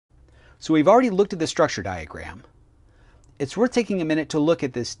So we've already looked at the structure diagram. It's worth taking a minute to look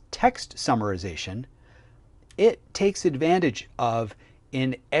at this text summarization. It takes advantage of,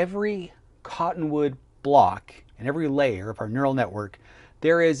 in every cottonwood block, in every layer of our neural network,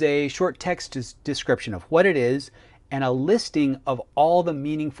 there is a short text description of what it is and a listing of all the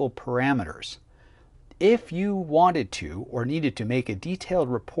meaningful parameters. If you wanted to or needed to make a detailed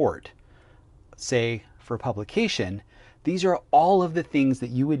report, say for publication, these are all of the things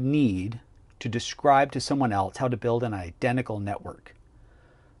that you would need to describe to someone else how to build an identical network.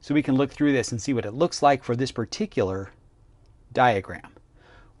 So we can look through this and see what it looks like for this particular diagram.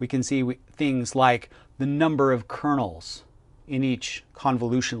 We can see things like the number of kernels in each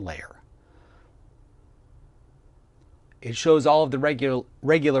convolution layer. It shows all of the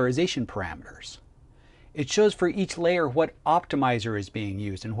regularization parameters. It shows for each layer what optimizer is being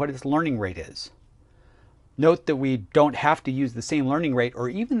used and what its learning rate is. Note that we don't have to use the same learning rate or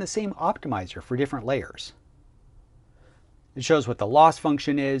even the same optimizer for different layers. It shows what the loss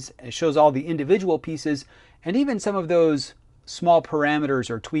function is, and it shows all the individual pieces and even some of those small parameters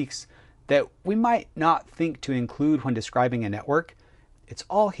or tweaks that we might not think to include when describing a network. It's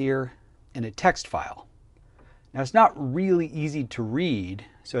all here in a text file. Now, it's not really easy to read,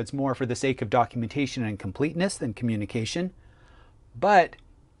 so it's more for the sake of documentation and completeness than communication. But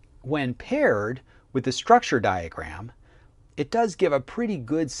when paired with the structure diagram, it does give a pretty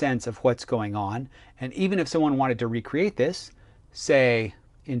good sense of what's going on. And even if someone wanted to recreate this, say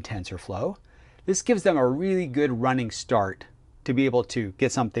in TensorFlow, this gives them a really good running start to be able to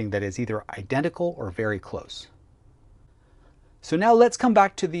get something that is either identical or very close. So now let's come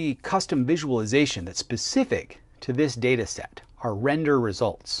back to the custom visualization that's specific to this data set, our render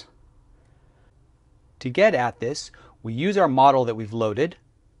results. To get at this, we use our model that we've loaded.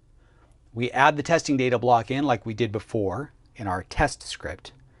 We add the testing data block in like we did before in our test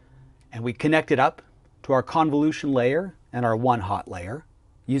script, and we connect it up to our convolution layer and our one-hot layer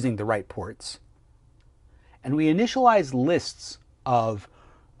using the right ports. And we initialize lists of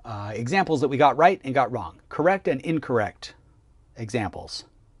examples that we got right and got wrong, correct and incorrect examples.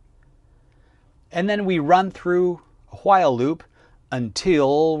 And then we run through a while loop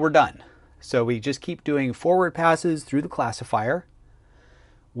until we're done. So we just keep doing forward passes through the classifier.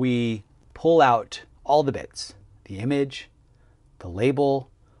 We pull out all the bits, the image, the label,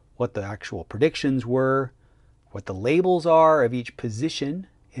 what the actual predictions were, what the labels are of each position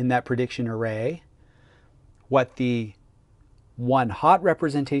in that prediction array, what the one-hot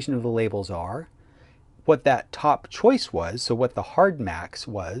representation of the labels are, what that top choice was, so what the hard max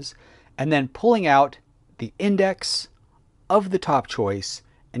was, and then pulling out the index of the top choice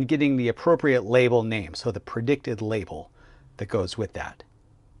and getting the appropriate label name, so the predicted label that goes with that.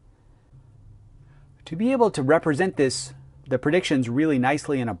 To be able to represent the predictions really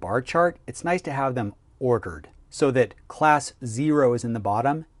nicely in a bar chart, it's nice to have them ordered so that class 0 is in the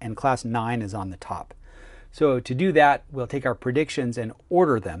bottom and class 9 is on the top. So to do that, we'll take our predictions and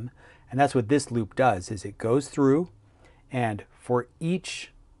order them, and that's what this loop does, is it goes through, and for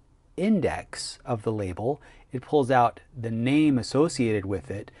each index of the label, it pulls out the name associated with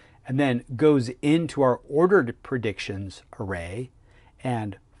it, and then goes into our ordered predictions array,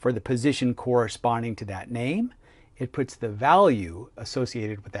 and for the position corresponding to that name, it puts the value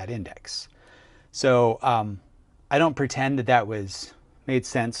associated with that index. So I don't pretend that that made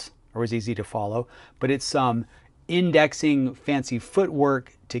sense or was easy to follow, but it's some indexing fancy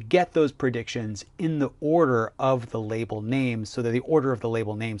footwork to get those predictions in the order of the label names so that the order of the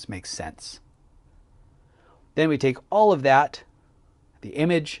label names makes sense. Then we take all of that, the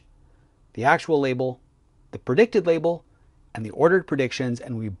image, the actual label, the predicted label, and the ordered predictions,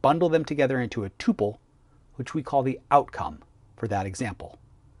 and we bundle them together into a tuple, which we call the outcome for that example.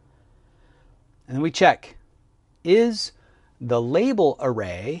 And then we check, is the label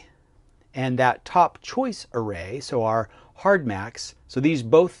array and that top choice array, so our hard max, so these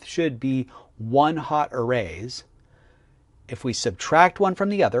both should be one-hot arrays. If we subtract one from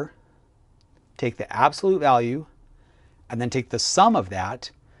the other, take the absolute value, and then take the sum of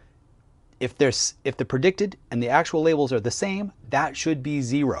that, if the predicted and the actual labels are the same, that should be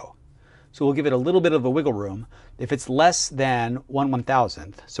 0. So we'll give it a little bit of a wiggle room. If it's less than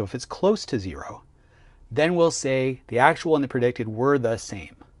 1/1000th, so if it's close to 0, then we'll say the actual and the predicted were the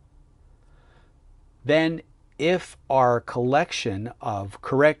same. Then if our collection of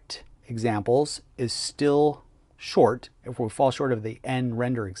correct examples is still short, if we fall short of the n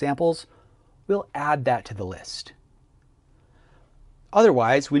render examples, we'll add that to the list.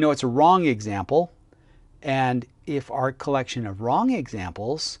 Otherwise, we know it's a wrong example, and if our collection of wrong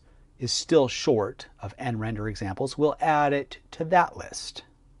examples is still short of n render examples, we'll add it to that list.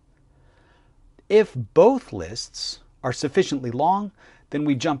 If both lists are sufficiently long, then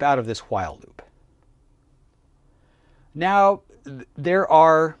we jump out of this while loop. Now, there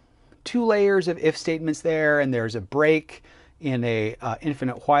are two layers of if statements there, and there's a break in a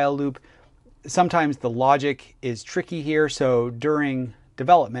infinite while loop. Sometimes the logic is tricky here, so during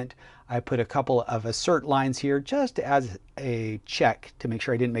development, I put a couple of assert lines here just as a check to make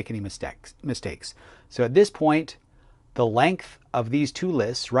sure I didn't make any mistakes. So at this point, the length of these two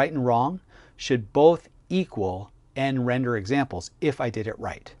lists, right and wrong, should both equal n render examples if I did it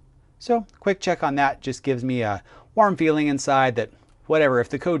right. So quick check on that just gives me a warm feeling inside that whatever, if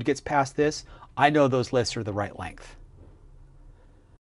the code gets past this, I know those lists are the right length.